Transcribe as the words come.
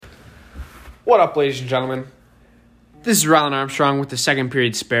What up, ladies and gentlemen? This is Rylan Armstrong with the second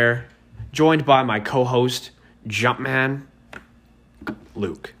period spare, joined by my co-host, Jumpman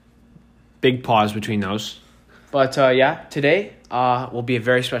Luke. Big pause between those. But today will be a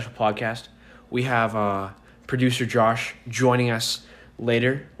very special podcast. We have producer Josh joining us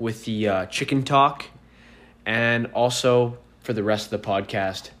later with the chicken talk, and also for the rest of the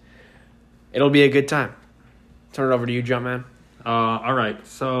podcast. It'll be a good time. Turn it over to you, Jumpman. All right,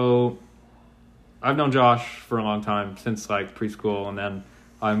 so I've known Josh for a long time, since preschool, and then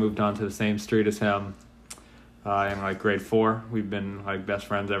I moved on to the same street as him in grade 4. We've been best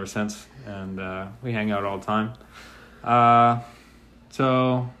friends ever since, and we hang out all the time.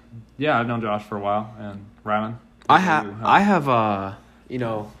 So yeah, I've known Josh for a while, and Rylan.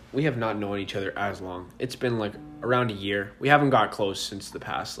 We have not known each other as long. It's been around a year. We haven't got close since the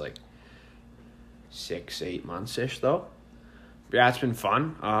past 6-8 months ish though. But yeah, it's been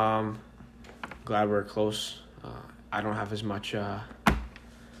fun. Glad we're close. I don't have as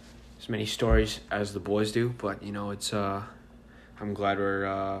many stories as the boys do, but it's I'm glad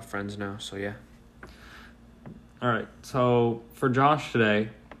we're friends now. So yeah. All right. So for Josh today,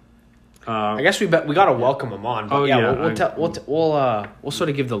 I guess we gotta welcome him on. But we'll sort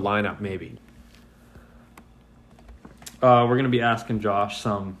of give the lineup maybe. We're gonna be asking Josh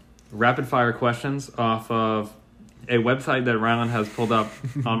some rapid fire questions off of a website that Rylan has pulled up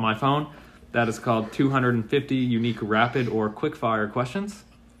on my phone. That is called 250 Unique Rapid or Quick Fire Questions.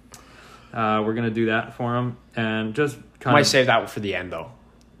 We're going to do that for him. And just might save that for the end, though.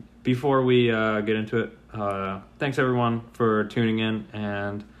 Before we get into it, thanks, everyone, for tuning in.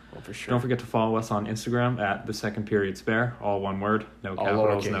 And for sure. Don't forget to follow us on Instagram at The Second Period Spare. All one word. No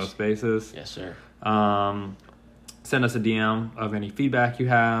capitals, no spaces. Yes, sir. Send us a DM of any feedback you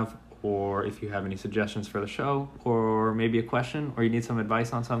have, or if you have any suggestions for the show, or maybe a question, or you need some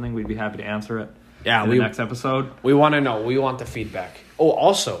advice on something, we'd be happy to answer it in the next episode. We want to know. We want the feedback. Oh,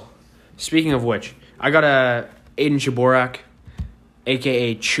 also, speaking of which, I got Aiden Shaborak,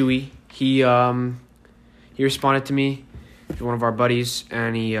 a.k.a. Chewy. He responded to me. He's one of our buddies,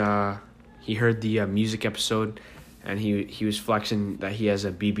 and he heard the music episode, and he was flexing that he has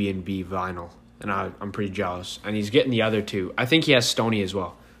a BB&B vinyl, and I'm pretty jealous. And he's getting the other two. I think he has Stoney as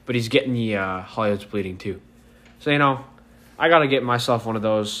well. But he's getting the Hollywood's Bleeding too. So, I got to get myself one of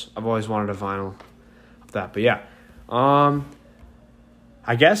those. I've always wanted a vinyl of that. But, yeah. I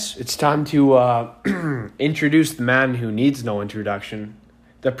guess it's time to introduce the man who needs no introduction.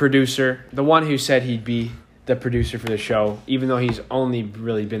 The producer. The one who said he'd be the producer for the show. Even though he's only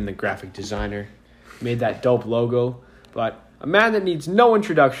really been the graphic designer. Made that dope logo. But a man that needs no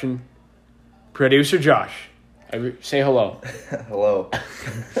introduction. Producer Josh. Say hello. Hello.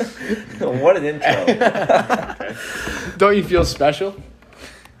 What an intro. Don't you feel special?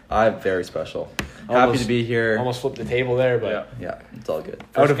 I'm very special. Happy to be here. Almost flipped the table there, but yeah, it's all good.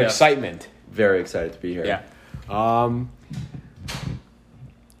 Out of excitement. Very excited to be here. Yeah.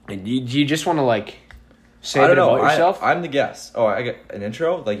 And you just want to say a bit about yourself? I'm the guest. Oh, I got an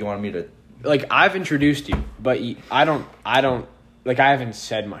intro? You wanted me to? I've introduced you, but I haven't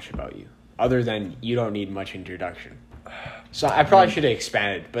said much about you. Other than you don't need much introduction. So I probably should have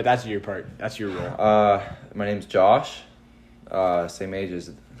expanded, but that's your part. That's your role. My name's Josh. Same age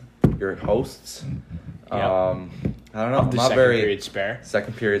as your hosts. Yep. I don't know. I'm not very... Second period spare.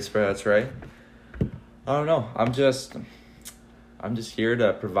 Second period spare, that's right. I don't know. I'm just here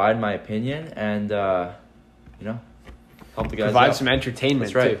to provide my opinion and, help the guys provide out. Some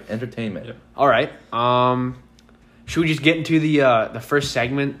entertainment, that's right. too. Entertainment. Yep. All right. Should we just get into the first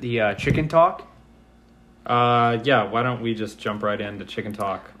segment, the chicken talk? Yeah, why don't we just jump right into chicken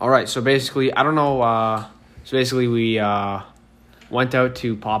talk? All right, so basically, I don't know. We went out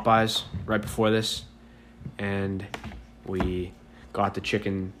to Popeyes right before this, and we got the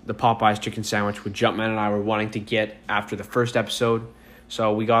Popeyes chicken sandwich, which Jumpman and I were wanting to get after the first episode.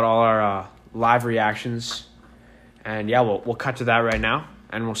 So we got all our live reactions, and yeah, we'll cut to that right now,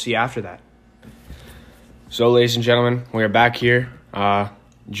 and we'll see you after that. So, ladies and gentlemen, we are back here,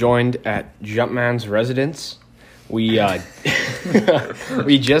 joined at Jumpman's residence. We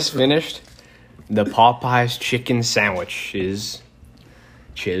we just finished the Popeyes chicken sandwiches,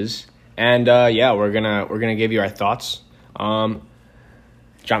 and we're gonna give you our thoughts.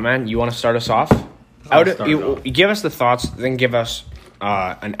 Jumpman, you want to start us off? Give us the thoughts, then give us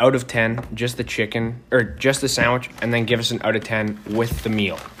an out of 10, just the chicken or just the sandwich, and then give us an out of 10 with the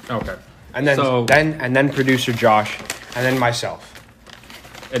meal. Okay. And then producer Josh, and then myself.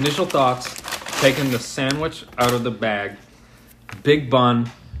 Initial thoughts, taking the sandwich out of the bag. Big bun,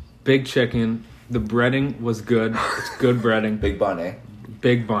 big chicken. The breading was good. It's good breading. Big bun, eh?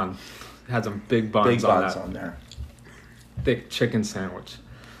 Big bun. Had some big buns, Big buns on on there. that. Thick chicken sandwich.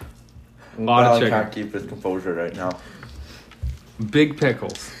 A lot Well, of I chicken. can't keep his composure right now. Big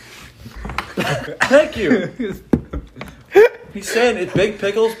pickles. Thank you. He's saying it's big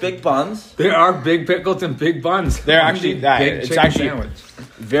pickles, big buns. There are big pickles and big buns. They're actually Big that. It's chicken actually sandwich.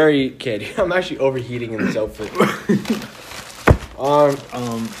 very kid. I'm actually overheating in this outfit.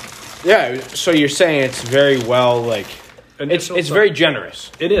 Yeah. So you're saying it's very well, like Initial it's size- very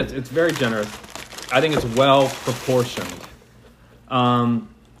generous. It is. It's very generous. I think it's well proportioned.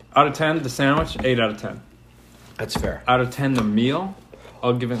 Out of 10, the sandwich, 8 out of 10. That's fair. Out of 10, the meal,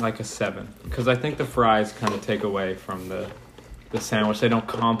 I'll give it like a 7. Because I think the fries kind of take away from the sandwich. They don't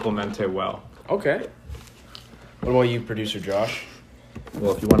complement it well. Okay. What about you, producer Josh?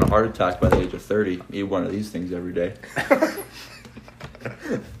 Well, if you want a heart attack by the age of 30, eat one of these things every day.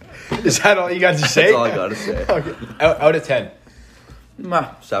 Is that all you got to say? That's all I gotta say. Okay. Out of 10.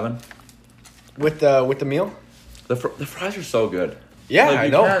 7. With the meal? The fries are so good. Yeah, Like, I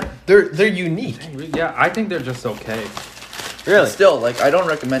you know. can't- They're unique. Yeah, I think they're just okay. Really? Still, like, I don't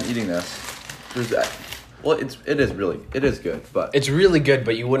recommend eating this. There's that. Well, it is good, but It's really good,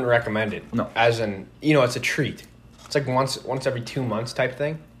 but you wouldn't recommend it. No. As in, it's a treat. It's like once every 2 months type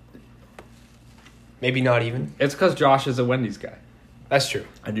thing. Maybe not even. It's because Josh is a Wendy's guy. That's true.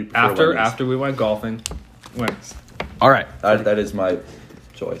 I do prefer Wendy's. After we went golfing, Wendy's. All right. That is my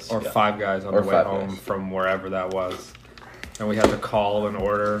choice. Or yeah. Five Guys on Or the way Five home Guys. from wherever that was. And we had to call and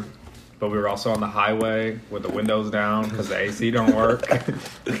order. But we were also on the highway with the windows down because the AC don't work.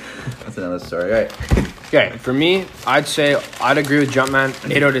 That's another story. All right. Okay, for me, I'd say I'd agree with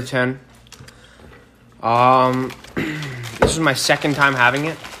Jumpman. 8 out of 10. This is my second time having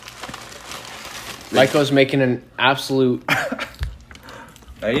it. Lyco's making an absolute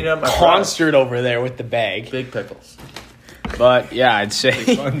I eat up my concert over there with the bag. Big pickles. But yeah, I'd say,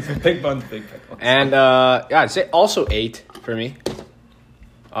 Big buns, big pickles. and yeah, I'd say also 8 for me.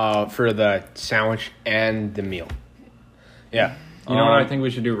 For the sandwich and the meal. Yeah. You know what I think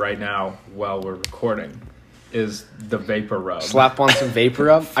we should do right now while we're recording is the vapor rub. Slap on some vapor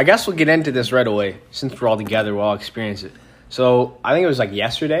rub. I guess we'll get into this right away since we're all together. We'll all experience it. So I think it was like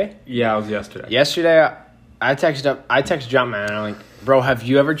yesterday. Yeah, it was yesterday. Yesterday, I text Jumpman and I'm like, bro, have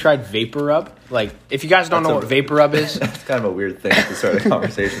you ever tried vapor rub? Like, if you guys don't know what vapor rub is, It's kind of a weird thing to start a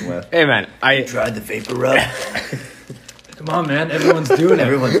conversation with. hey man, I Tried the vapor rub. Come on, man. Everyone's doing it.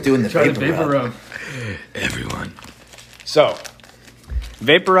 Everyone's doing the Try the vapor vapor rub. rub. Everyone. So,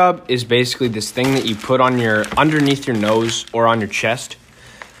 vapor rub is basically this thing that you put on underneath your nose or on your chest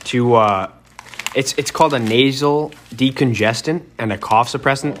to it's called a nasal decongestant and a cough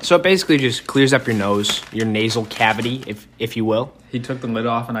suppressant. So it basically just clears up your nose, your nasal cavity, if you will. He took the lid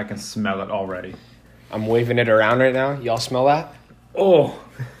off and I can smell it already. I'm waving it around right now. Y'all smell that? Oh.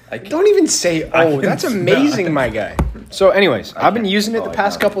 Don't even say, oh, can that's smell amazing, it. my guy. So anyways, I've been using it the I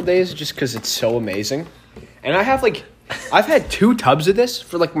past know. couple days just because it's so amazing. And I've had 2 tubs of this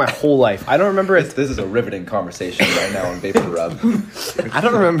for like my whole life. I don't remember it. This is a riveting conversation right now on vapor rub. I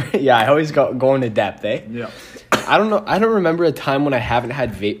don't remember. Yeah, I always go into depth, eh? Yeah. I don't know. I don't remember a time when I haven't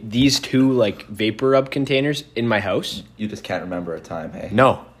had these 2 like vapor rub containers in my house. You just can't remember a time, hey?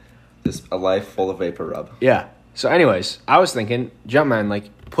 No. Just a life full of vapor rub. Yeah. So anyways, I was thinking, Jumpman, like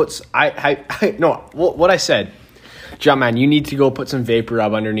what I said, Jumpman, you need to go put some vapor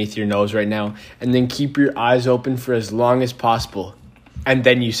rub underneath your nose right now and then keep your eyes open for as long as possible. And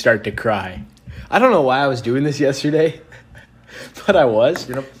then you start to cry. I don't know why I was doing this yesterday, but I was.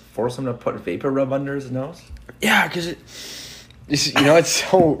 You're gonna force him to put vapor rub under his nose? Yeah, because it's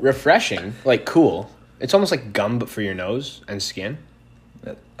so refreshing, like cool. It's almost like gum, but for your nose and skin. I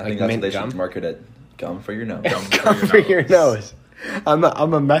Like think that's what mint they gum? should market it. Gum for your nose. Gum for your nose. I'm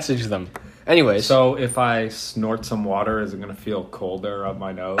a message them. Anyways, So if I snort some water, is it going to feel colder up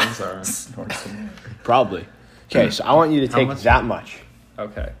my nose? Or Snort some- probably. Okay, so I want you to How take much? that much.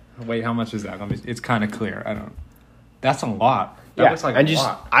 Okay. Wait, how much is that? It's kind of clear. I don't... That's a lot. That Yeah, looks like and a just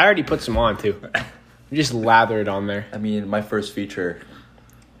lot. I already put some on too. Just lather it on there. I mean, my first feature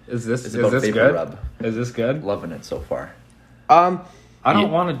Is this is about vapor good? rub. Is this good? Loving it so far. I don't You-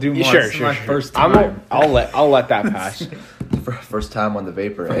 want to do more. Sure, This is my first I'm time. I'll let that pass. First time on the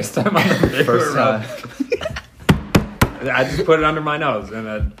vapor, First eh? time on the vapor First rub. time. I just put it under my nose and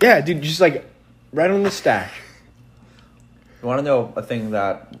then... Yeah, dude, just like right on the stash. You want to know a thing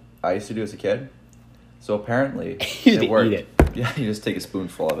that I used to do as a kid? So apparently, You used to worked. eat it. Yeah, you just take a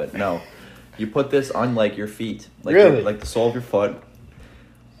spoonful of it. No, you put this on like your feet, like Really? like the sole of your foot.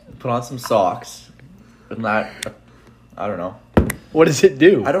 Put on some socks, and that I don't know. What does it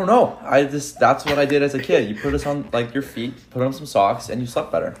do? I don't know. That's what I did as a kid. You put us on like your feet, put on some socks, and you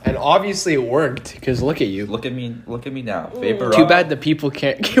slept better. And obviously it worked, because look at you. Look at me now. Vapor Too up. bad the people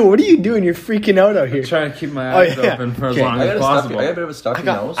can't. What are you doing? You're freaking out here. I'm trying to keep my eyes open for as Okay. long I as got possible. a bit of a stuffy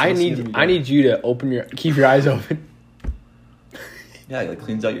nose. So I let's see what we need get. you to keep your eyes open. Yeah, it like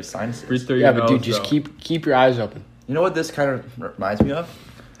cleans out your sinuses. Breathe through Yeah, your but dude, nose, just though. keep your eyes open. You know what this kind of reminds me of?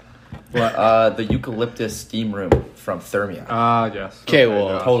 What? The eucalyptus steam room from Thermia. Yes. Okay,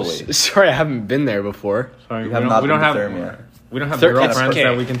 well, totally. Sorry, I haven't been there before. Sorry, You we have don't, not we been don't to have Thermia. we don't have Ther- girlfriends okay.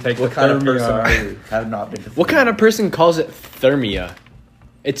 that we can take What to kind of person Thermia. are you? Have not been to What kind of person calls it Thermia?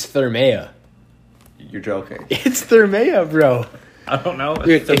 It's Thermea. You're joking. It's Thermea, bro. I don't know.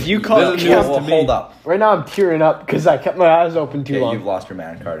 Dude, if you call This it is news Well, to me. hold up. right now, I'm tearing up because I kept my eyes open too Okay, long. you've lost your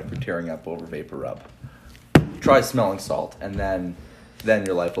man card if you're tearing up over vapor rub. Try smelling salt, and then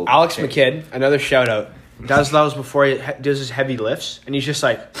your life will. Alex change. McKidd, another shout out, does those before he does his heavy lifts, and he's just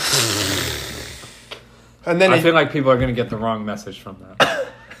like, and then I feel like people are going to get the wrong message from that.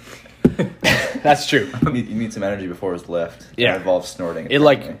 that's true. You need some energy before his lift. Yeah. It involves snorting. It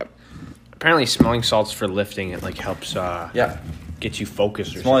like apparently smelling salts for lifting. It like helps Yeah. get you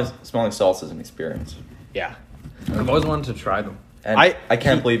focused or something. Smelling salts is an experience. Yeah, I've always wanted to try them. And I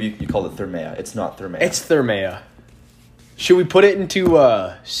can't believe you called it Thermea. It's not Thermea. it's Thermea. Should we put it into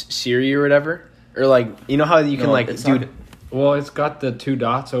Siri or whatever, or like you know how you can No, like it's dude. not- Well, it's got the 2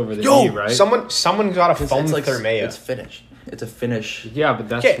 dots over the Yo, E, right? someone got a phone it's like Thermea. It's Finnish. It's a Finnish. Yeah, but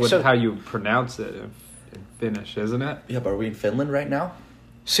that's Okay, so- how you pronounce it in Finnish, isn't it? Yeah, but are we in Finland right now?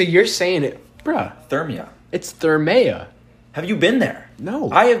 So you're saying it, bruh? Thermia. It's Thermea. Have you been there? No.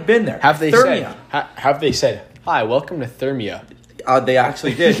 I have been there. Have they Thermia. said? Have they said? Hi, welcome to Thermea. They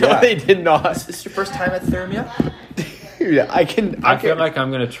actually did. No, Yeah. they did not. Is this your first time at Thermia? Dude, I feel like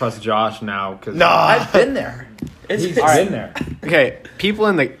I'm going to trust Josh now because Nah. I've been there. It's he's All right. been there. Okay, people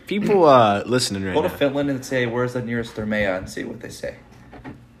listening right Go to now. Finland and say, "Where's the nearest Thermea?" and see what they say.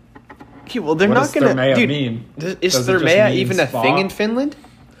 Okay, well they're What not does gonna. Thermea Dude, mean? is Does it just Thermea mean even a spa? thing in Finland?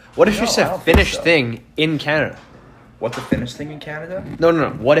 What if No, it's I a don't think Finnish so. thing in Canada? What's a Finnish thing in Canada? No.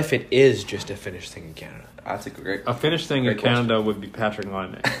 What if it is just a Finnish thing in Canada? That's a great. A Finnish thing in Great Canada would be Patrick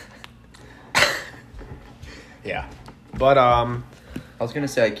Laine. Yeah, but I was gonna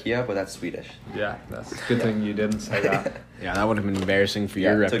say IKEA, but that's Swedish. Yeah, that's a good thing you didn't say that. yeah, that would have been embarrassing for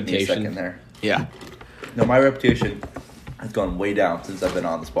your it took me a second reputation. there. Yeah. No, my reputation has gone way down since I've been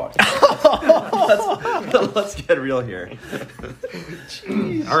on this podcast. let's get real here.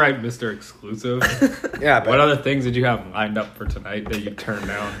 All right, Mr. Exclusive. Yeah, but What other things did you have lined up for tonight that you turned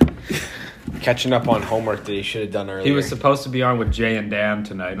down? catching up on homework that he should have done earlier. He was supposed to be on with Jay and Dan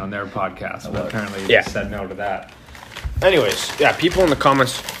tonight on their podcast, but apparently he Yeah. said no to that. Anyways, yeah, people in the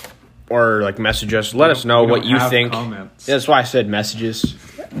comments or like message us. Let us know We what don't you have think. Comments. Yeah, that's why I said messages.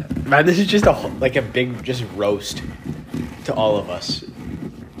 Man, this is just a big just roast to all of us.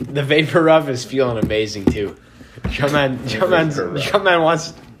 The vapor rub is feeling amazing too. Jumpman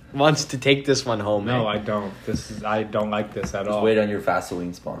wants to take this one home. No, eh? I don't. I don't like this at all. Wait on your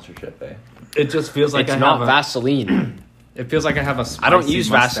Vaseline sponsorship, eh? It just feels like it's I not have Vaseline. It feels like I have a. I don't spicy use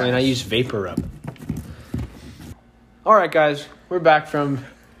mustache. Vaseline. I use vapor rub. All right, guys, we're back from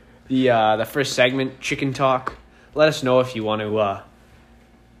the first segment, chicken talk. Let us know if you want a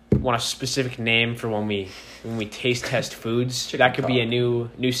specific name for when we taste test foods. Chicken that could be talk.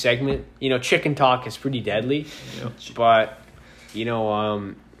 a new segment. You know, chicken talk is pretty deadly, Yep. but you know,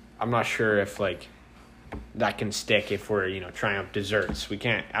 I'm not sure if like that can stick if we're trying out desserts. We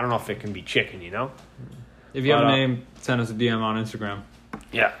can't. I don't know if it can be chicken. If you have a But, name, send us a DM on Instagram.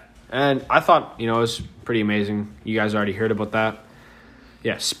 Yeah. And I thought, it was pretty amazing. You guys already heard about that.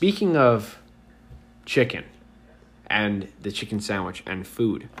 Yeah, speaking of chicken and the chicken sandwich and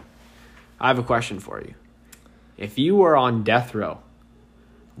food, I have a question for you. If you were on death row,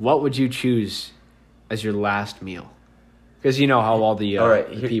 what would you choose as your last meal? Because you know how all the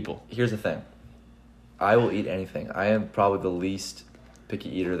people. Here's the thing. I will eat anything. I am probably the least picky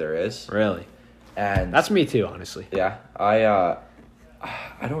eater there is. Really? And That's me too, honestly. yeah, I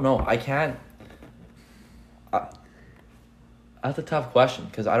don't know. I can't. That's a tough question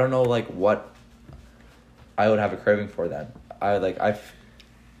because I don't know like what I would have a craving for then.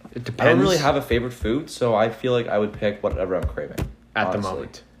 It depends. I don't really have a favorite food, so I feel like I would pick whatever I'm craving at honestly. the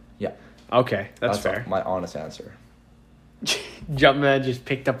moment. Yeah, Okay, that's fair. my honest answer. Jumpman just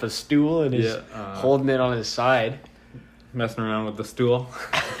picked up a stool and is holding it on his side. Messing around with the stool.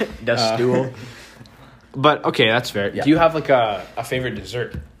 The stool. But okay, that's fair. Yeah. Do you have like a favorite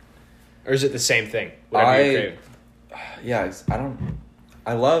dessert, or is it the same thing? Whatever you're craving. Yeah,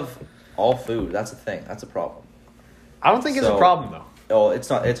 I love all food. That's the thing. That's a problem. I don't think it's a So- problem though. Oh, it's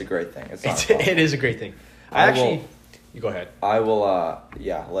not. It's a great thing. It's not. a problem. It is a great thing. You go ahead. I will.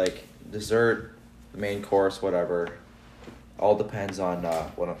 Yeah, like dessert, main course, whatever. All depends on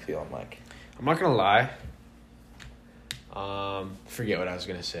what I'm feeling like. I'm not gonna lie. Forget what I was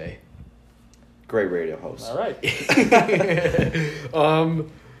gonna say. Great radio host. All right.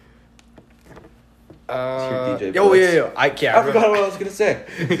 DJ Oh Blitz. yeah. I can't. I forgot what I was gonna say.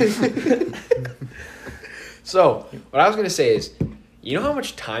 So what I was gonna say is, you know how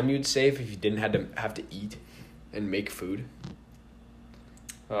much time you'd save if you didn't have to eat and make food.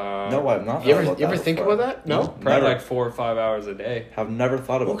 No, I've not. You thought ever about you ever that think before. about that? No. Probably Never. like 4 or 5 hours a day. Have never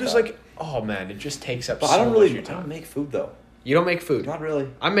thought Well, about because that. like, oh man, it just takes up. But so I don't much of really. your I time. don't make food though. You don't make food. Not really.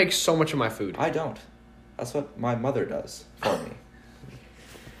 I make so much of my food. I don't. That's what my mother does for me.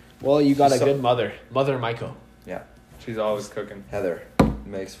 Well, you got a So- good mother, Mother Michael. Yeah, She's always cooking. Heather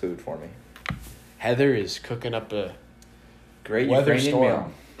makes food for me. Heather is cooking up a Great Weather Ukrainian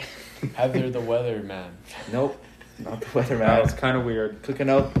storm. meal. Heather the weather man. Nope, not the weather That was man. kind of weird. Cooking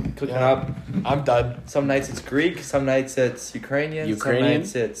up. Yeah. I'm done. Some nights it's Greek. Some nights it's Ukrainian. Ukrainian?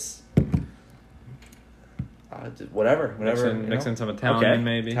 Some nights it's whatever. Mix in some Italian, Okay.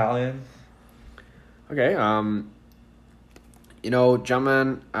 maybe. Italian. Okay.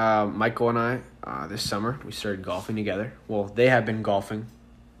 Jumpman, Michael and I, this summer we started golfing together. Well, they have been golfing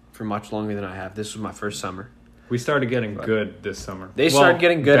for much longer than I have. This was my first summer. We started getting good this summer. They started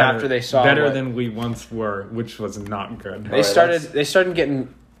getting good after they saw better what- than we once were, which was not good. They started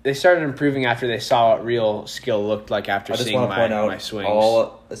improving after they saw what real skill looked like after I just seeing want to point my out swings.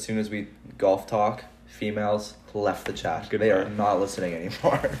 as soon as we golf talk, females left the chat. Goodbye. They are not listening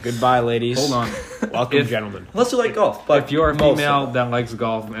anymore. Goodbye, ladies. Hold on. Welcome, If- gentlemen. Unless you like golf, but If you're a most female of them. that likes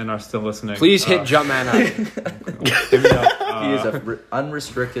golf and are still listening, Please hit Jumpman up. hit me up. He is a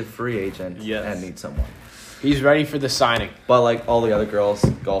unrestricted free agent Yes. and needs someone. He's ready for the signing. But like all the other girls,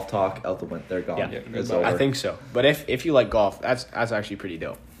 golf talk out the window. They're gone. Yeah, It's goodbye. over. I think so. But if you like golf, that's actually pretty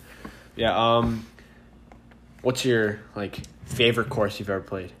dope. Yeah. What's your favorite course you've ever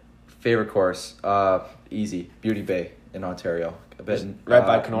played? Favorite course, easy, Beauty Bay in Ontario. A bit Right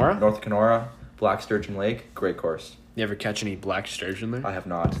by Kenora? North Kenora, Black Sturgeon Lake, great course. You ever catch any black sturgeon there? I have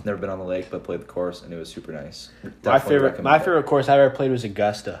not, never been on the lake, but played the course and it was super nice. My Definitely favorite recommend it. course I ever played was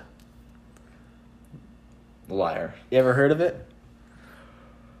Augusta. Liar. You ever heard of it?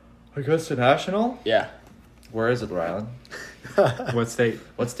 Augusta National. Yeah. Where is it, Ryland? What state?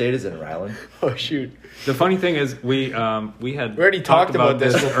 What state is it in Ryland? Oh shoot. The funny thing is, we had We already talked about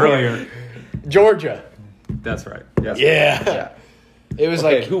this before. earlier. Georgia. That's right. Yes. Yeah. Yeah. It was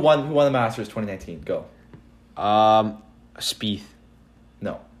Okay, who won the Masters 2019? Go. Spieth.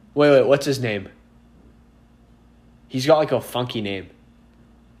 No. Wait, what's his name? He's got like a funky name.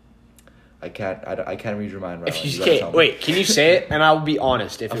 I can't read your mind, Ryland. If you gotta tell can't, me. wait, can you say it and I will be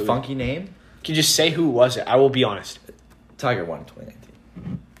honest? If A it was, funky name? can you just say who was it? I will be honest. Tiger won in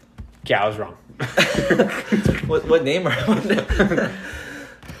 2019. Okay, I was wrong. What name are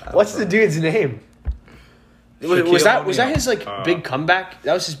What's the dude's name? Was that his big comeback?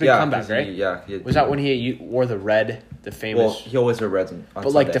 That was his big comeback, 'cause right? he Was that when he wore the red, the famous? Well, he always wears reds on but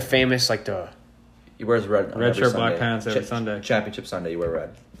like Sunday. the famous, like the He wears red on Red every shirt, Sunday. black pants every Sunday. Championship Sunday, you wear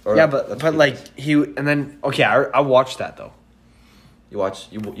red. Or yeah, that's but what like he and then okay, I watched that though. you watch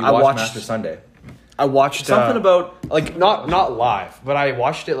I watch watched- Master Sunday. I watched Something about like not live, but I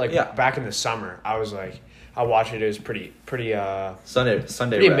watched it Yeah. back in the summer. I was like, I watched it. It was pretty Sunday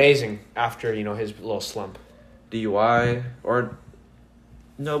pretty red. amazing after his little slump. DUI or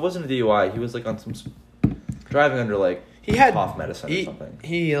no, it wasn't a DUI. He was like on some driving under like He had cough medicine or he, something.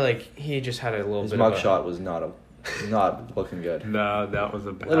 he just had a little His bit mugshot was not looking good. No, that was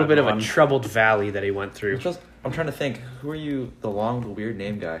a bad little bit of one. a troubled valley that he went through. I'm trying to think. Who are you? The long, weird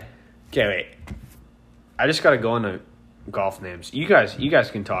name guy. Okay, wait. I just gotta go into golf names. You guys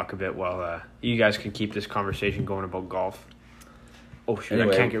can talk a bit while you guys can keep this conversation going about golf. Oh shoot!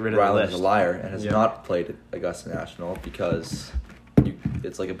 Anyway, I can't get rid of Ryland the is a list. liar and has Yeah. not played at Augusta National because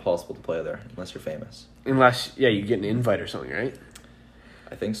it's like impossible to play there unless you're famous. Unless you get an invite or something, right?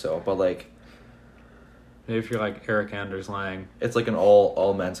 I think so, but like Maybe if you're like Eric Anders Lang, it's like an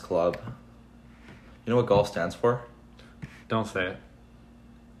all men's club. You know what golf stands for? don't say it.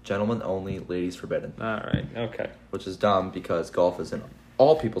 Gentlemen only, ladies forbidden. All right. Okay. Which is dumb because golf is an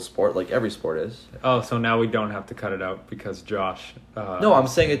all people's sport, like every sport is. Oh, so now we don't have to cut it out because Josh. No, I'm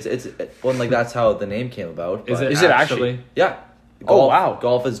saying it's well, like that's how the name came about. Is but- it Is it actually? Yeah. Oh, wow.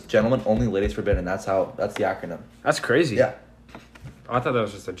 Golf is gentlemen only, ladies forbidden. That's the acronym. That's crazy. Yeah. I thought that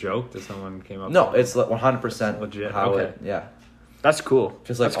was just a joke that someone came up No, with. it's 100% Legit, How okay. it, yeah. That's cool.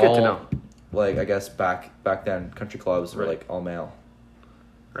 Just like That's good all, to know. like I guess back then, country clubs were Right. like all male.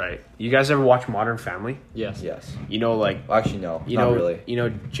 Right. You guys ever watch Modern Family? Yes. Yes. You know, like Well, actually, no. you not know, really. you know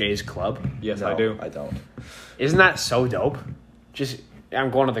Jay's club. Yes, No, I do. I don't. Isn't that so dope? Just I'm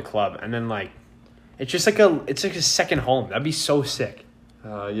going to the club, and then like, it's like a second home. That'd be so sick.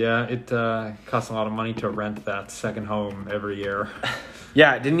 Yeah, it costs a lot of money to rent that second home every year.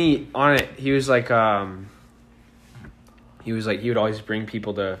 Yeah, didn't he on it? He was like he would always bring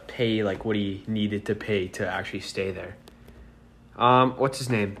people to pay like what he needed to pay to actually stay there. What's his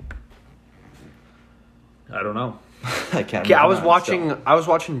name? I don't know. I can't. Okay, I remember was now, still.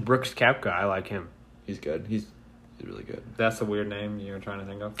 watching Brooks Koepka. I like him. He's good. He's really good. That's a weird name you're trying to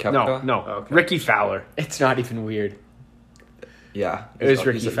think of. Koepka? No, Okay. Ricky Fowler. It's not even weird. Yeah, It was he's,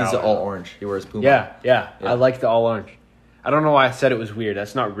 Ricky he's Fowler. all orange. He wears Puma. Yeah, Yeah. I like the all orange. I don't know why I said it was weird.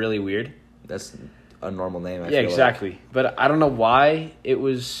 That's not really weird. That's a normal name. I Yeah, feel exactly. But I don't know why it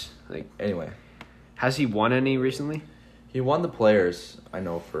was like. Like. Anyway, Has he won any recently? he won the Players. I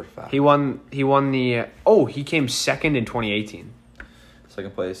know for a fact. He won the. He came second in 2018.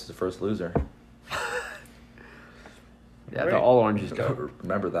 Second place is the first loser. Yeah, Great. the all orange is dope.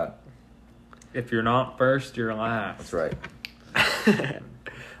 Remember that. If you're not first, you're last. That's right.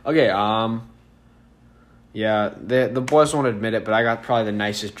 Okay, yeah, the boys won't admit it, but I got probably the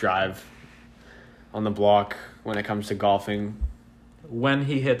nicest drive on the block when it comes to golfing, When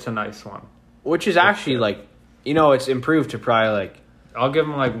he hits a nice one. which is actually like, it's improved to probably like I'll give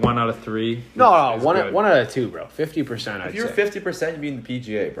him like 1 out of 3. no It's one good. one out of 2, bro. 50%. I'd If you're say. 50%, you'd be in the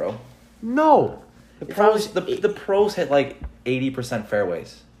PGA, bro. No, The If I was pros, the pros hit like 80%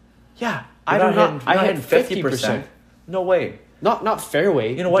 fairways. yeah, You're I do not. hitting- I you're had hitting 50%. No way. Not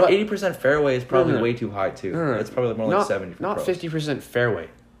fairway. You know what? but- 80% fairway is probably No. way too high too. No. It's probably more like not, 70 for Not pros. 50% fairway.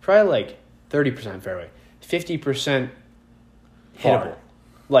 Probably like 30% fairway. 50% Far. hittable.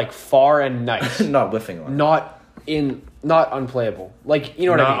 Like far and nice. Not whiffing on. Not unplayable. Like, you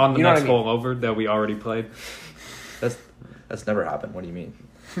know what Not I mean? on the You know what next I mean? hole over that we already played. That's never happened. What do you mean?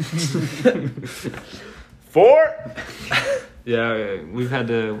 4? Yeah, we've had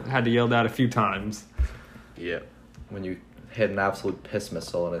to yell that a few times. Yeah. When you hit an absolute piss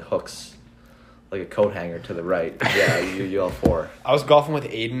missile and it hooks like a coat hanger to the right. Yeah, you yell 4. I was golfing with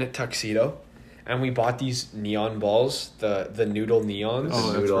Aiden at Tuxedo, and we bought these neon balls, the noodle neons. Oh,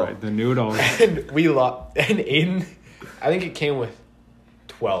 that's noodle. right. The noodles. And we lost. And Aiden, I think it came with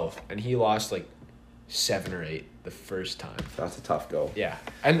 12, and he lost like 7 or 8 the first time. That's a tough go. Yeah,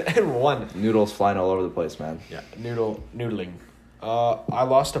 and won. Noodles flying all over the place, man. Yeah, noodling. I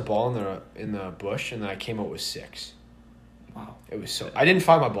lost a ball in the bush, and then I came out with 6. Wow. It was so. I didn't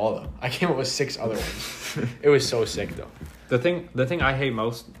find my ball though. I came out with 6 other ones. It was so sick though. The thing I hate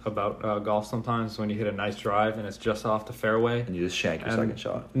most about golf sometimes is when you hit a nice drive and it's just off the fairway. And you just shank your And- second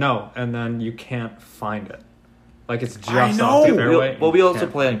shot. No, and then you can't find it. Like it's I just know! off the We- fairway. Well, we You also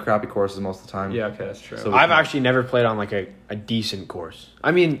can't- play on crappy courses most of the time. Yeah, okay, that's true. So- I've actually never played on like a decent course.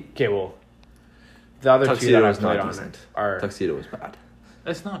 I mean, okay, well, the other Tuxedo two that I is not played on decent. are. Tuxedo was bad.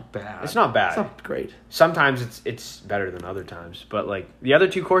 it's not bad. It's not bad. It's not great. Sometimes it's better than other times, but like the other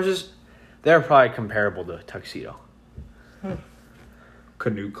 2 courses, they're probably comparable to Tuxedo.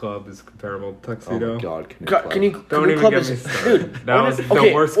 Canoe Club is comparable to Oh Tuxedo. my god. Can you? Don't Canoe even Club get is me started. dude. That was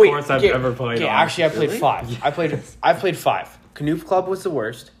the worst course I've ever played Okay, on. actually, I played Really? 5. I played 5. Canoe Club was the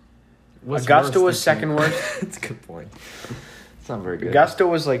worst. What's Augusta worse was than second worst. That's a good point. It's not very good. Augusta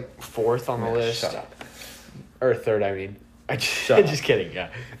was like 4th on the Yeah, list, shut up. or 3rd. I mean, Shut up. just kidding. Yeah,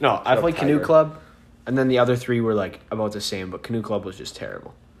 no, I up, played Canoe Tiger. Club, and then the other 3 were like about the same, but Canoe Club was just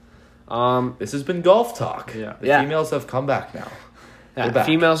terrible. This has been Golf Talk. Yeah. The Yeah. females have come back now. Yeah, They're back.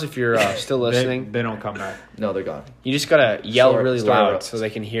 females, if you're still They, listening, they don't come back. No, they're gone. you just gotta yell Story- really story loud of- so they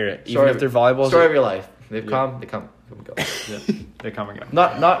can hear it, even Story if they're volleyballs. Story of your life. They've Yeah. come. They come and go. Yeah, they come and go.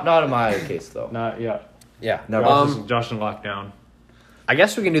 Not in my case though. Not yet. Yeah. Never. Josh in lockdown. I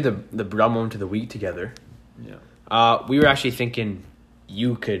guess we can do the Brum moment of the week together. Yeah. We were actually thinking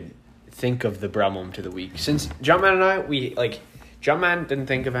you could think of the Brum moment of the week. Since Jumpman and I, Jumpman didn't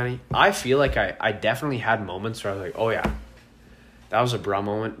think of any. I feel like I definitely had moments where I was like, oh yeah, that was a Brum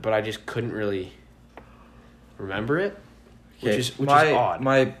moment, but I just couldn't really remember it, which is odd.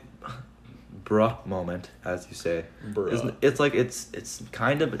 My bruh moment, as you say, Bruh. it's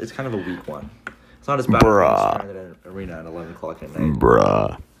kind of a weak one. It's not as bad as being stranded in an arena at 11 o'clock at night.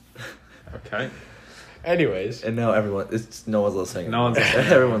 Bruh. Okay. Anyways, And now no one's listening. No one's listening.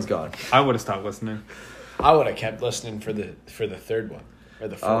 Everyone's gone. I would have stopped listening. I would have kept listening for the 3rd one or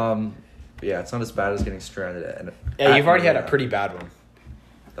the 4th. Yeah, it's not as bad as getting stranded at Yeah, you've an already had a arena. pretty bad one.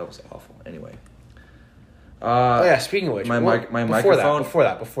 That was awful. Anyway. Oh yeah, speaking of which, my before microphone-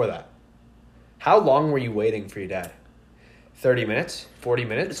 Before that. How long were you waiting for your dad? 30 minutes? 40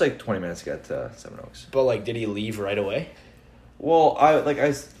 minutes? It's like 20 minutes to get to Seven Oaks. But, like, did he leave right away? Well,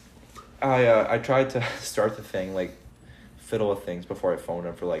 I tried to start the thing, like, fiddle with things before I phoned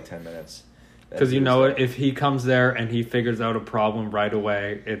him for like 10 minutes. Because you know, if he comes there and he figures out a problem right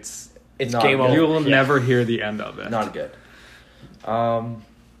away, it's not game good. over. You will never hear the end of it. Not good.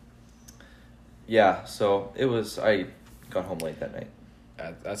 Yeah, so it was, I got home late that night.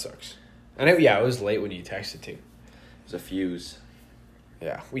 That sucks. And it was late when you texted too. It was a fuse.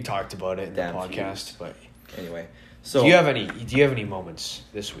 Yeah, we talked about it in Damn the podcast. fuse. But Anyway, so do you have any moments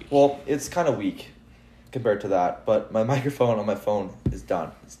this week? well, it's kind of weak compared to that, but my microphone on my phone is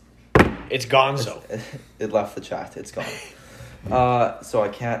done. It's gonzo. It left the chat. It's gone. So I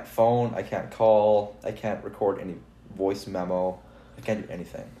can't phone. I can't call. I can't record any voice memo. I can't do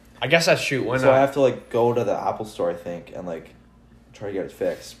anything. I guess that's true. When So I have to like go to the Apple store, I think, and like try to get it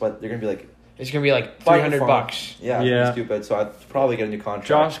fixed. But they're gonna be like, it's gonna be like buy your phone. $300. Yeah, Yeah. it's stupid. So I'd probably get a new contract.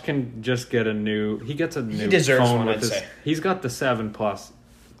 Josh can just get a new. He gets a new deserves phone one, with I'd his. say. He's got the 7 Plus.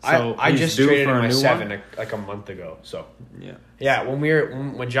 So I he's just due traded for in a my new 7 one. like a month ago. So Yeah. yeah, when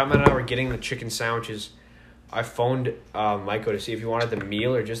Jumpman and I were getting the chicken sandwiches, I phoned Maiko to see if he wanted the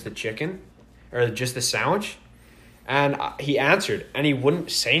meal or just the chicken, or just the sandwich, and he answered and he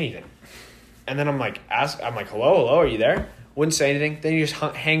wouldn't say anything. And then I'm like, hello, are you there? Wouldn't say anything. Then he just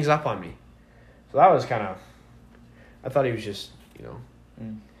hangs up on me. So that was kind of, I thought he was just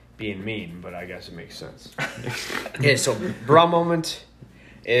being mean, but I guess it makes sense. Okay, so bra moment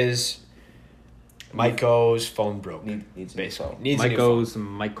is Maiko's phone broke. Needs a new basically. phone. Needs a new phone. Maiko's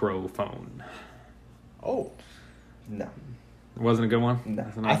microphone. Oh, No. It wasn't a good one? No.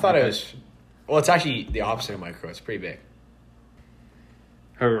 Wasn't I thought it Okay. was. Well, it's actually the opposite of micro. It's pretty big.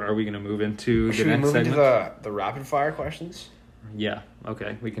 Are we going to move into the Should we next move segment? into the rapid fire questions? Yeah.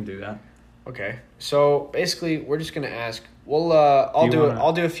 Okay, we can do that. Okay. So basically, we're just gonna ask. Well, I'll Do you wanna-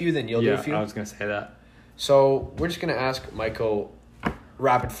 I'll do a few, then you'll do a few. I was going to say that. So we're just gonna ask Michael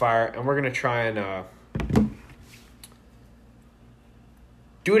rapid fire, and we're gonna try and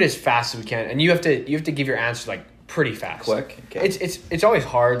do it as fast as we can. And you have to give your answer like pretty fast. Quick. Okay. It's always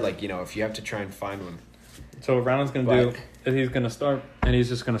hard, like, you know, if you have to try and find one. So what Ronald's going to do is he's going to start and he's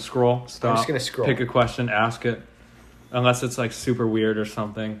just going to scroll, stop, I'm just gonna scroll. pick a question, ask it, unless it's like super weird or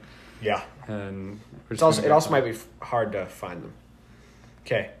something. Yeah. And we're It just also gonna go might be hard to find them.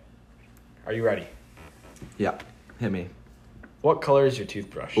 Okay. Are you ready? Yeah. Hit me. What color is your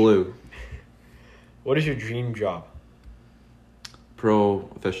toothbrush? Blue. What is your dream job? Pro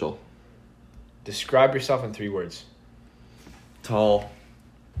official. Describe yourself in 3 words. Tall.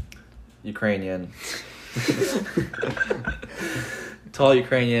 Ukrainian. Tall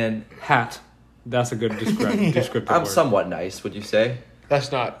Ukrainian. hat. That's a good descriptive I'm word. somewhat nice, would you say?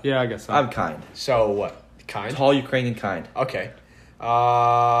 That's not. Yeah, I guess so. I'm kind. So what? Kind? Tall Ukrainian kind. Okay.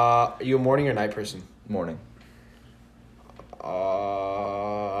 Are you a morning or night person? Morning.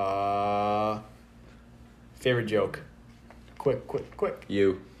 Favorite joke? Quick.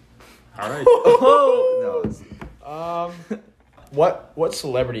 You. All right. Oh! No. What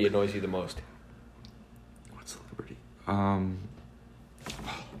celebrity annoys you the most? What celebrity?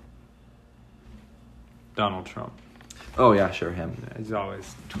 Donald Trump. Oh, yeah, sure, him. He's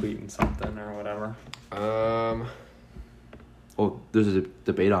always tweeting something or whatever. Oh, there's a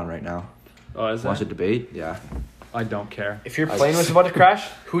debate on right now. Oh, is Watch a that? debate? Yeah. I don't care. If your plane was about to crash,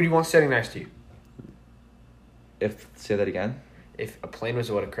 who do you want sitting next to you? Say that again? If a plane was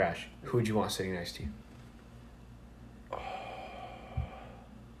about to crash, who would you want sitting next to you?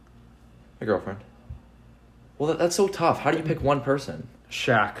 My girlfriend. Well, that's so tough. How do you pick one person?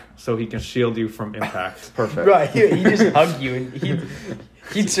 Shaq, so he can shield you from impact. Perfect. Right, he just hug you and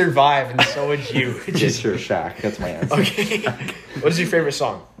he'd survive, and so would you. Just sure, Shaq. That's my answer. Okay. What is your favorite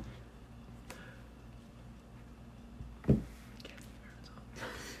song?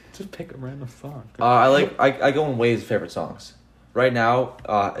 Just pick a random song. I go in waves of favorite songs. Right now,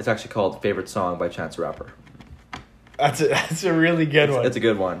 it's actually called Favorite Song by Chance the Rapper. That's a really good one. It's a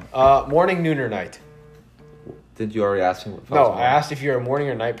good one. Morning, noon, or night? Did you already ask me? What No, I asked if you're a morning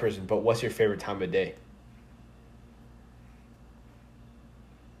or night person, but what's your favorite time of day?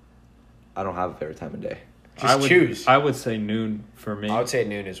 I don't have a favorite time of day. Choose. I would say noon for me. I would say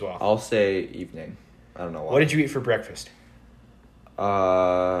noon as well. I'll say evening. I don't know why. What did you eat for breakfast?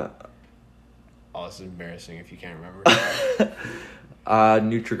 Uh, Oh, this is embarrassing if you can't remember.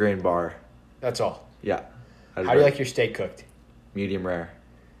 Nutri-Grain bar. That's all. Yeah. How do you like your steak cooked? Medium rare.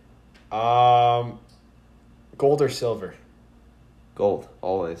 Gold or silver? Gold,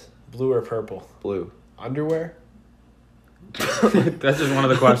 always. Blue or purple? Blue. Underwear? That's just one of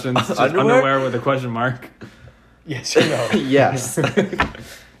the questions. Just underwear with a question mark. Yes or no? Yes.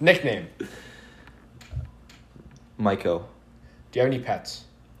 Nickname. Maiko. Do you have any pets?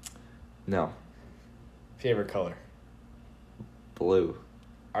 No. Favorite color? Blue.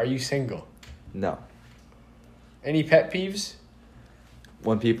 Are you single? No. Any pet peeves?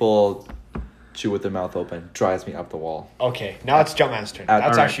 When people chew with their mouth open, drives me up the wall. Okay, now it's Jumpman's turn. That's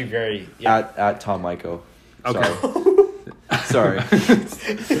alright. actually very... Yeah. At Tom Maiko. Okay. Sorry.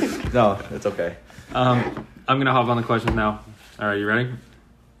 No, it's okay. I'm gonna hop on the questions now. All right, you ready?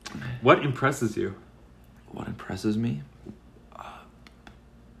 What impresses you? What impresses me?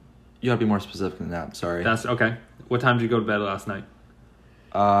 You gotta be more specific than that. Sorry. That's okay. What time did you go to bed last night?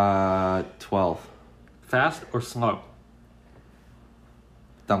 12. Fast or slow?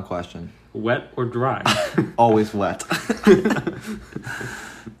 Dumb question. Wet or dry? Always wet.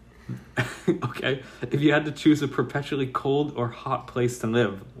 Okay. If you had to choose a perpetually cold or hot place to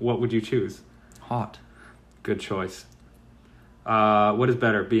live, what would you choose? Hot. Good choice. What is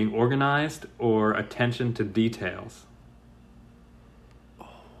better, being organized or attention to details?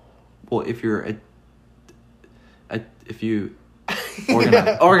 Well, if you're if you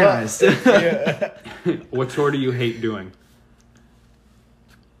organized. Yeah. What chore do you hate doing?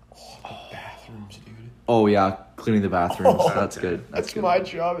 Bathrooms, dude. Oh yeah, cleaning the bathrooms. Oh, That's good. That's good. my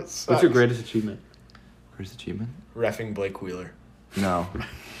job. It sucks. What's your greatest achievement? Greatest achievement? Reffing Blake Wheeler. No.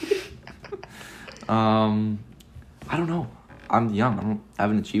 I don't know. I'm young. I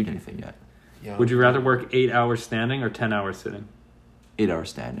haven't achieved anything yet. Yeah. Would you rather work 8 hours standing or 10 hours sitting? 8 hours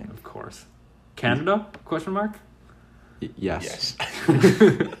standing. Of course. Canada? Question mark? Yes.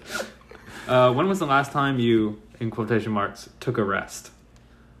 Yes. When was the last time you, in quotation marks, took a rest?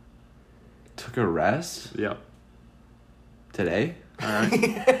 Took a rest Yep. today. All right.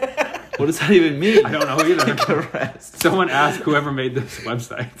 What does that even mean? I don't know either. Took a rest. Someone asked whoever made this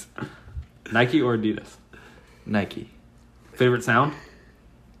website. Nike or Adidas? Nike. Favorite sound?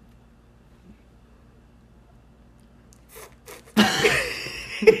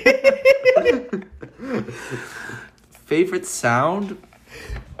 Favorite sound?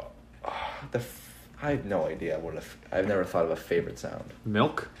 I have no idea I've never thought of a favorite sound.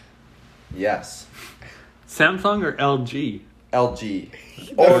 Milk? Yes. Samsung or LG? LG.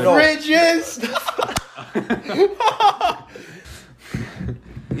 Fridges.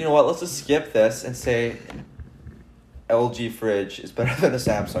 You know what? Let's just skip this and say LG fridge is better than a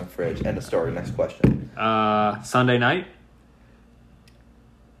Samsung fridge. End of story. Next question. Sunday night?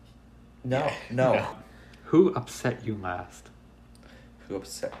 No. Who upset you last? Who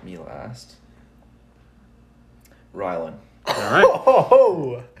upset me last? Rylan. All right.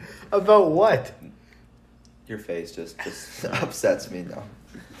 Oh, about what? Your face just upsets me now.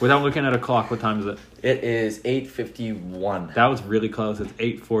 Without looking at a clock, what time is it? It is 8:51. That was really close. It's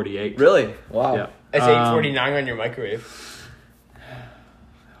 8:48. Really? Wow. Yeah. It's 8:49 on your microwave.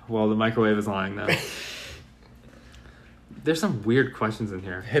 Well, the microwave is lying now. There's some weird questions in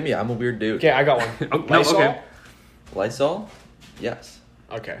here. Hit me. I'm a weird dude. Okay, I got one. Oh, no, Lysol? okay. Lysol? Yes.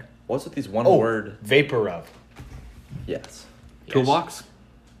 Okay. What's with these one word? Vapor rub. Yes. Yes. Toolbox?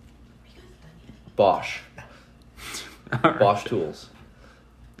 Bosch. All right. Bosch tools.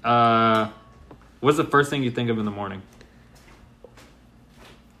 What's the first thing you think of in the morning?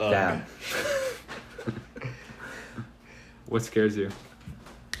 Damn. What scares you?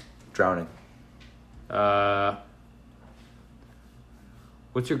 Drowning.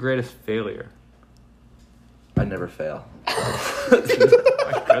 What's your greatest failure? I never fail.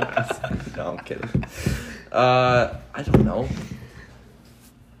 My goodness. No, I'm kidding. I don't know.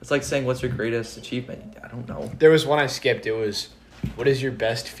 It's like saying, what's your greatest achievement? I don't know. There was one I skipped. It was, what is your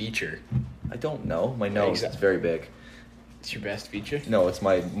best feature? I don't know. My nose is very big. It's your best feature? No, it's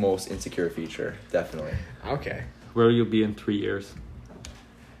my most insecure feature. Definitely. Okay. Where will you be in 3 years?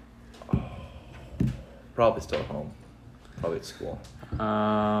 Probably still at home. Probably at school.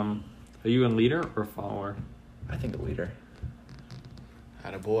 Are you a leader or follower? I think a leader.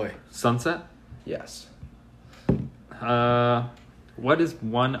 Attaboy. Sunset? Yes. What is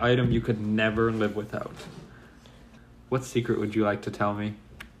one item you could never live without? What secret would you like to tell me?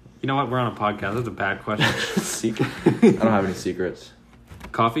 You know what? We're on a podcast. That's a bad question. Secret? I don't have any secrets.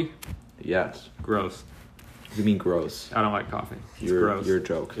 Coffee? Yes. Gross. You mean gross? I don't like coffee. It's You're gross. a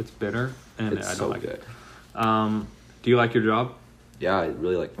joke. It's bitter, and It's I don't so like good. it. Do you like your job? Yeah, I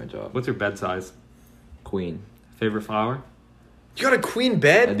really like my job. What's your bed size? Queen. Favorite flower? You got a queen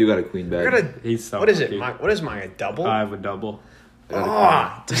bed? I do got a queen bed. You got a, He's so what is it? lucky. What is mine? A double? I have a double. I got a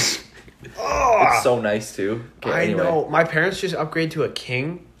Ah. It's so nice too. Okay, I anyway. know. My parents just upgraded to a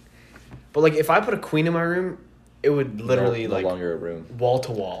king. But, like, if I put a queen in my room, it would literally no longer a room. wall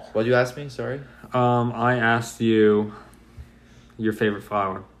to wall. What'd you ask me? Sorry. I asked you your favorite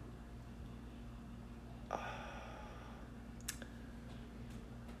flower.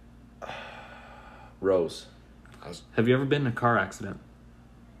 Rose. Have you ever been in a car accident?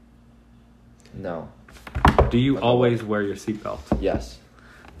 No. Do you always wear your seatbelt? Yes.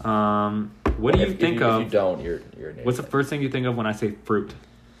 What do you think of? If you don't, you're an idiot. What's the first thing you think of when I say fruit?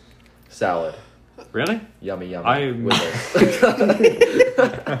 Salad? Really? Yummy, yummy.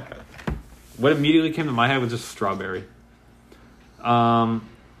 What immediately came to my head was just strawberry.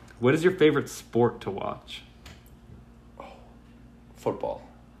 What is your favorite sport to watch? Football.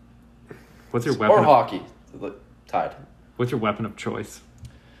 What's your weapon? Or hockey. Tied. What's your weapon of choice?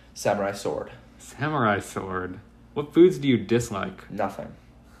 Samurai sword. Samurai sword. What foods do you dislike? Nothing.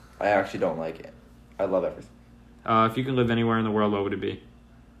 I actually don't like it. I love everything. If you could live anywhere in the world, what would it be?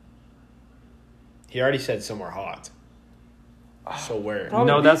 He already said somewhere hot. So where? Probably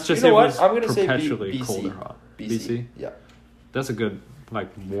No, that's just you know it what? was I'm gonna say perpetually BC. cold or hot. BC? Yeah. That's a good, like,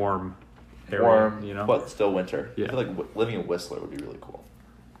 warm area, Warm, you know? but still winter. Yeah. I feel like living in Whistler would be really cool.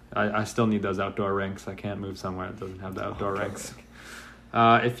 I still need those outdoor rinks. I can't move somewhere that doesn't have the outdoor Outdoor rinks.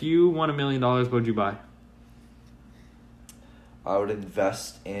 If you won $1 million, what would you buy? I would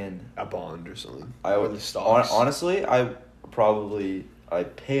invest in A bond or something. I Or would the stocks. honestly. I'd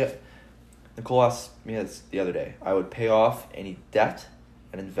pay. Nicole asked me this the other day. I would pay off any debt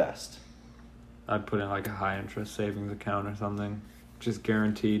and invest. I'd put in like a high interest savings account or something. Just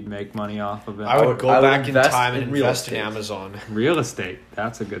guaranteed make money off of it. I would go I would back in invest time and in real invest in estate. Amazon. Real estate.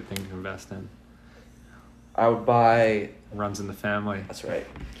 That's a good thing to invest in. I would buy. Runs in the family. That's right.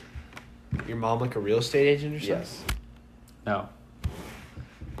 Your mom like a real estate agent or something? Yes. No.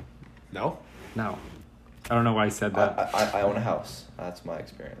 No? No. I don't know why I said that. I own a house. That's my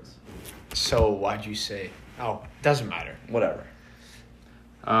experience. So why'd you say? Oh, doesn't matter. Whatever.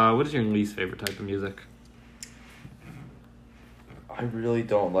 What is your least favorite type of music? I really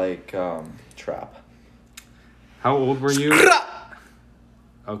don't like trap. How old were you?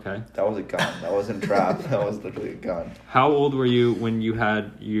 Okay. That was a gun. That wasn't trap. That was literally a gun. How old were you when you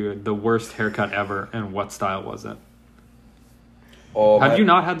had the worst haircut ever, and what style was it? Oh, Have you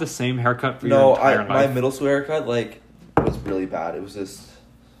not had the same haircut for your No, entire my life? middle school haircut was really bad. It was just.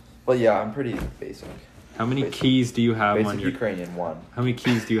 But yeah, I'm pretty basic. How many Basic- keys do you have Basic on your? Ukrainian one. How many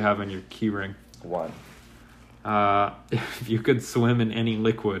keys do you have on your key ring? One. If you could swim in any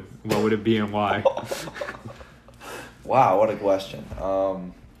liquid, what would it be and why? Wow, what a question.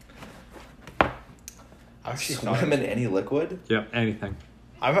 I've actually thought Swim in any liquid? Yep, anything.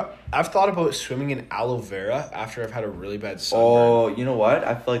 I've thought about swimming in aloe vera after I've had a really bad sunburn. Oh, you know what?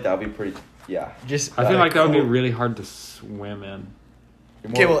 I feel like that would be pretty. Yeah. Just I feel like that would be cool- really hard to swim in.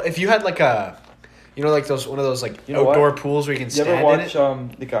 You're Okay, more- well, if you had like a, like one of those like You know outdour what? pools where you can you stand ever in watch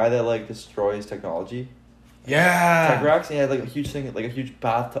it. the guy that like destroys technology? Yeah. Tech racks, and he had like a huge thing, like a huge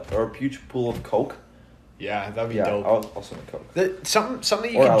bathtub or a huge pool of Coke. Yeah, that'd be Yeah, dope. I'll swim in Coke.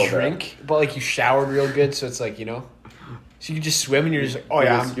 Something you Or can aloe vera. drink, but like you showered real good, so it's like so you can just swim and you're just like, oh You're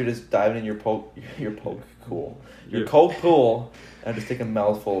yeah, just, you're just diving in your poke pool, your Yeah. Coke pool, and just taking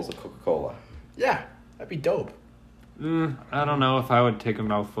mouthfuls of Coca-Cola. yeah, that'd be dope. I don't know if I would take a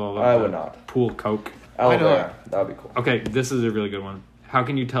mouthful of I the would not. pool Coke. Aloe Why not? vera, that would be cool. Okay, this is a really good one. How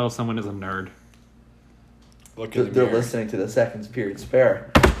can you tell if someone is a nerd? Look in the They're mirror. listening to the seconds period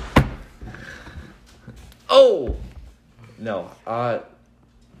spare. Oh no,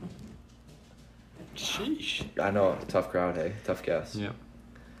 Sheesh. I know, tough crowd, hey, tough guess. Yeah.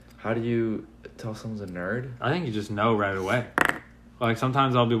 How do you tell someone's a nerd? I think you just know right away. Like,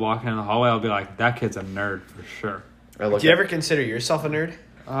 sometimes I'll be walking in the hallway, I'll be like, that kid's a nerd for sure. I look Do you at- ever consider yourself a nerd?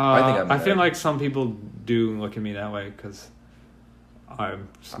 I think I'm a I feel nerd. like some people do look at me that way because I'm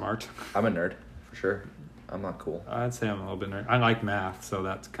smart. I'm a nerd for sure. I'm not cool. I'd say I'm a little bit nerd. I like math, so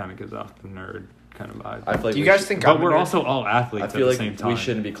that kind of gives off the nerd kind of vibe. I feel like Do you we guys should- think But I'm a we're nerd? also all athletes I at feel the like same time. we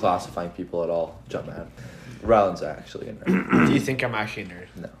shouldn't be classifying people at all. Jumpman. Ryland's actually a nerd. Do you think I'm actually a nerd?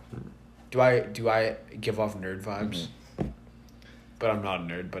 No. Do I give off nerd vibes? But I'm not a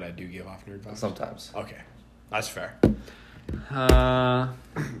nerd, but I do give off nerd vibes. Sometimes. Okay, that's fair. Uh,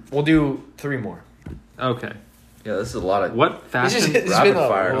 We'll do 3 more. okay. Yeah, this is a lot of. What This fashion? has rapid been a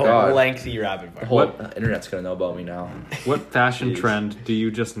fire, God. lengthy rapid The fire. whole internet's gonna know about me now. What fashion Jeez. trend do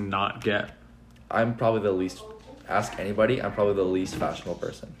you just not get? I'm probably the least. Ask anybody. I'm probably the least fashionable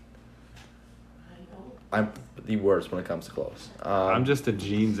person. I'm the worst when it comes to clothes. I'm just a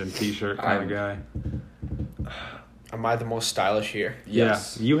jeans and t-shirt kind of I'm- guy. Am I the most stylish here?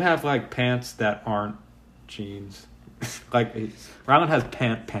 Yes. Yeah, you have like pants that aren't jeans. Like Ryland has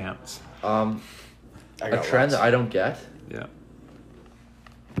pants. I A got trend lots. that I don't get. Yeah.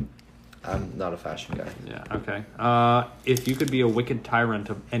 I'm not a fashion guy. Yeah. Okay. If you could be a wicked tyrant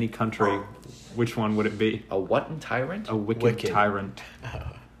of any country, which one would it be? A what in tyrant? A wicked, Wicked. tyrant.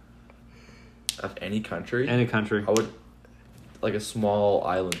 Of any country? Any country. I would like a small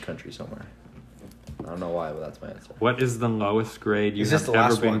island country somewhere. I don't know why, but that's my answer. What is the lowest grade you Is this have the ever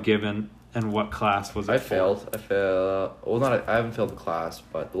last been one? given, and what class was it? I for? failed. Well, not. I haven't failed the class,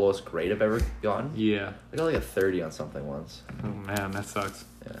 but the lowest grade I've ever gotten. Yeah. I got like a 30 on something once. Oh man, that sucks.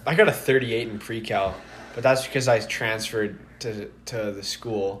 I got a 38 in pre-cal, but that's because I transferred to the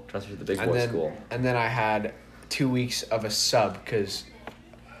school. Transferred to the big And boy then, school. and then I had 2 weeks of a sub because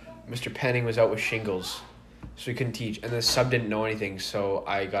Mr. Penning was out with shingles, so he couldn't teach. And the sub didn't know anything, so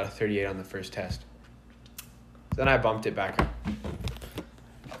I got a 38 on the first test. Then I bumped it back up.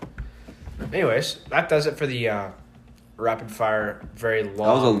 Anyways, that does it for the rapid fire. Very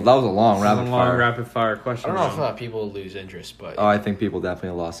long. That was a long This is rapid a long fire. rapid fire I question. don't know if round. people will lose interest, but Oh, I think people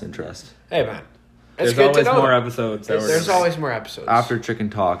definitely lost interest. hey, man, There's it's good always to know. more episodes. that There's we're- always more episodes After chicken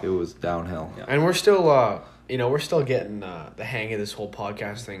talk, it was downhill. Yeah. and we're still we're still getting the hang of this whole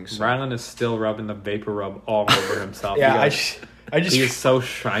podcast thing. So. Rylan is still rubbing the vapor rub all over himself. Yeah, You I guys- just he is so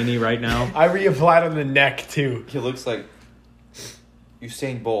shiny right now. I reapplied on the neck too. He looks like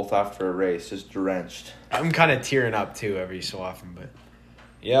Usain Bolt after a race, just drenched. I'm kind of tearing up too every so often, but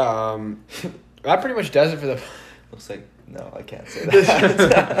yeah, that pretty much does it for the. Looks like no, I can't say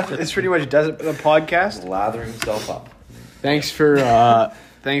that. This pretty much does it for the podcast. Lathering himself up. Thanks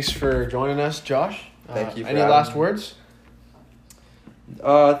for joining us, Josh. Thank you for Any having last me. words?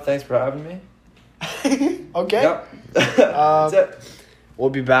 Thanks for having me. Okay. Yep. That's it. We'll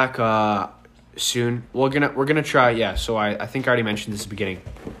be back soon. We're gonna try. Yeah. So I think I already mentioned this at the beginning,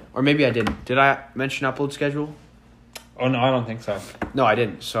 or maybe I didn't. Did I mention upload schedule? Oh no, I don't think so. No, I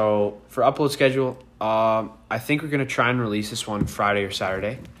didn't. So for upload schedule, I think we're gonna try and release this one Friday or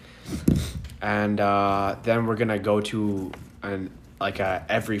Saturday, and then we're gonna go to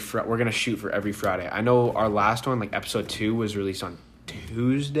we're gonna shoot for every Friday. I know our last one, like episode 2, was released on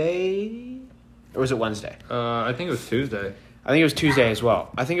Tuesday, or was it Wednesday? I think it was Tuesday. I think it was Tuesday as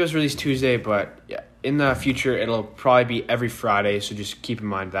well. I think it was released Tuesday, but yeah, in the future it'll probably be every Friday. So just keep in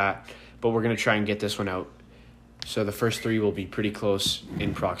mind that. But we're gonna try and get this one out. So the first 3 will be pretty close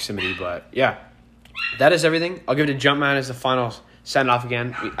in proximity. But yeah, that is everything. I'll give it to Jumpman as the final send off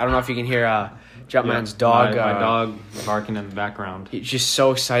again. I don't know if you can hear Jumpman's dog. My dog barking in the background. He's just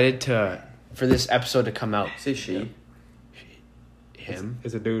so excited for this episode to come out. Say she. Him.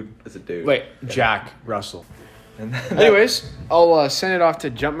 It's a dude. It's a dude. Wait, Jack Russell. And then- Anyways, I'll send it off to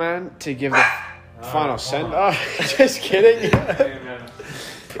Jumpman to give the final send off. Just kidding.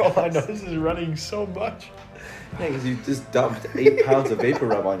 Bro, my nose is running so much. Yeah, because you just dumped 8 pounds of vapor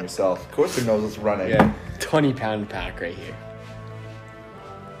rub on yourself. Of course your nose is running. Yeah, 20-pound pack right here.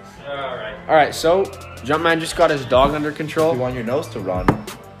 Alright. All right, so Jumpman just got his dog under If control. you want your nose to run,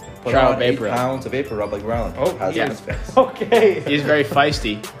 put Try out on vapor 8 rub. pounds of vapor rub like Rylan has yeah. on his face. Okay. He's very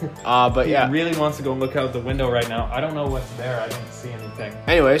feisty. But He yeah. really wants to go look out the window right now. I don't know what's there. I didn't see anything.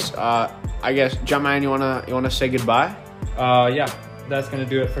 Anyways, I guess Jumpman, you wanna say goodbye? Yeah, that's gonna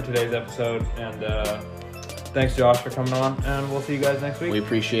do it for today's episode. And thanks, Josh, for coming on. And we'll see you guys next week. We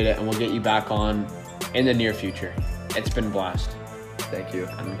appreciate it, and we'll get you back on in the near future. It's been a blast, Thank you.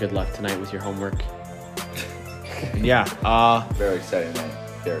 and good luck tonight with your homework. Yeah. Very exciting night.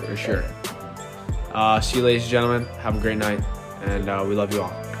 Very For exciting. sure. See you, ladies and gentlemen. Have a great night, and we love you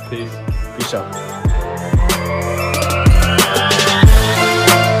all. Peace. Peace out.